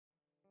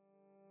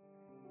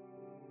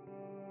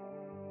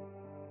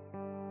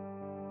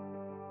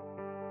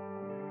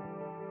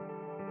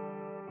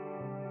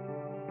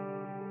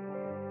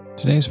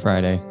Today is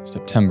Friday,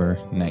 September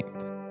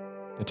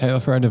 9th. The title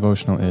for our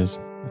devotional is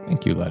A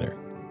Thank You Letter.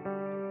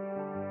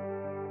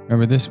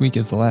 Remember, this week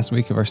is the last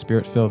week of our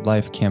Spirit-Filled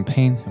Life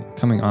campaign, and we're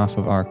coming off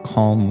of our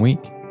Calm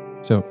Week.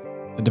 So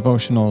the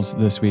devotionals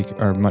this week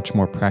are much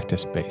more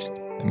practice-based.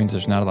 That means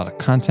there's not a lot of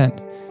content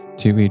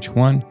to each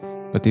one,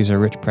 but these are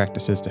rich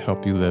practices to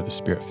help you live a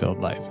Spirit-Filled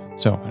life.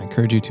 So I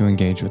encourage you to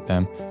engage with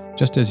them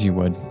just as you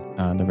would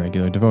on the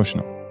regular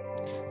devotional.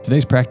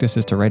 Today's practice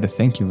is to write a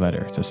thank you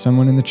letter to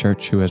someone in the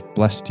church who has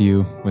blessed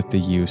you with the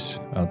use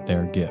of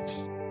their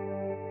gifts.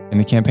 In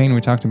the campaign,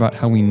 we talked about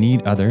how we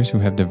need others who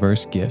have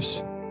diverse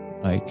gifts,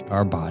 like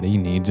our body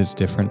needs its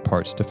different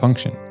parts to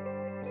function.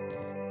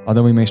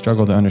 Although we may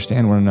struggle to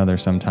understand one another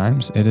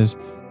sometimes, it is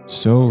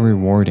so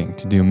rewarding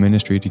to do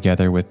ministry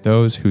together with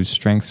those whose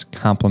strengths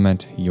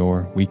complement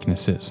your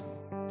weaknesses.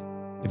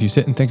 If you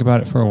sit and think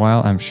about it for a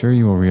while, I'm sure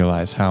you will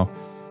realize how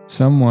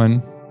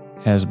someone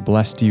has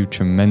blessed you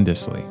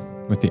tremendously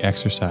with the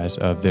exercise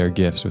of their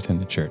gifts within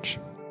the church.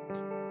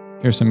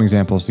 Here's some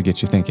examples to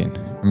get you thinking.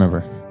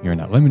 Remember, you're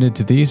not limited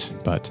to these,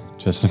 but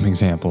just some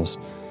examples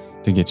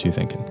to get you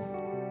thinking.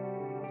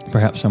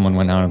 Perhaps someone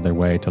went out of their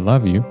way to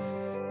love you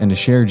and to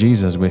share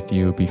Jesus with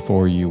you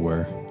before you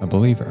were a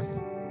believer.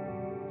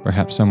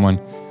 Perhaps someone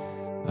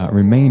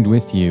remained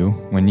with you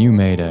when you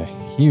made a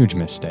huge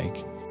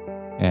mistake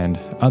and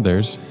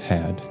others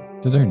had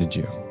deserted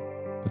you,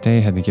 but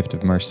they had the gift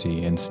of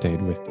mercy and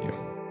stayed with you.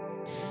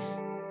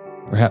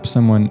 Perhaps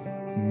someone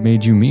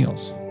made you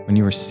meals when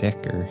you were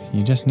sick or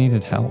you just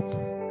needed help.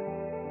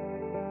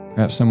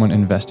 Perhaps someone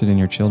invested in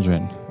your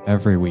children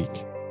every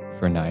week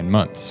for 9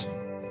 months.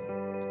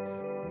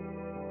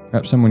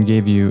 Perhaps someone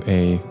gave you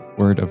a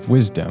word of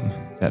wisdom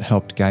that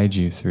helped guide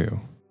you through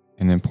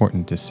an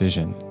important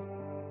decision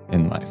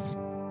in life.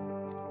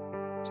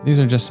 So these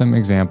are just some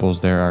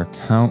examples. There are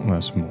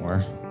countless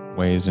more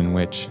ways in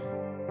which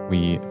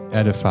we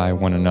edify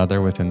one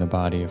another within the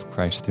body of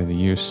Christ through the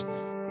use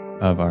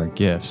of our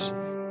gifts.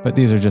 But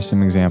these are just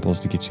some examples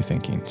to get you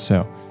thinking.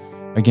 So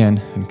again,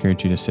 I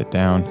encourage you to sit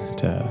down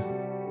to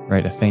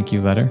write a thank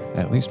you letter,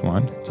 at least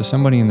one, to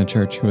somebody in the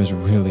church who has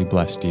really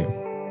blessed you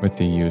with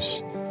the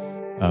use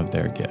of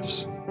their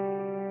gifts.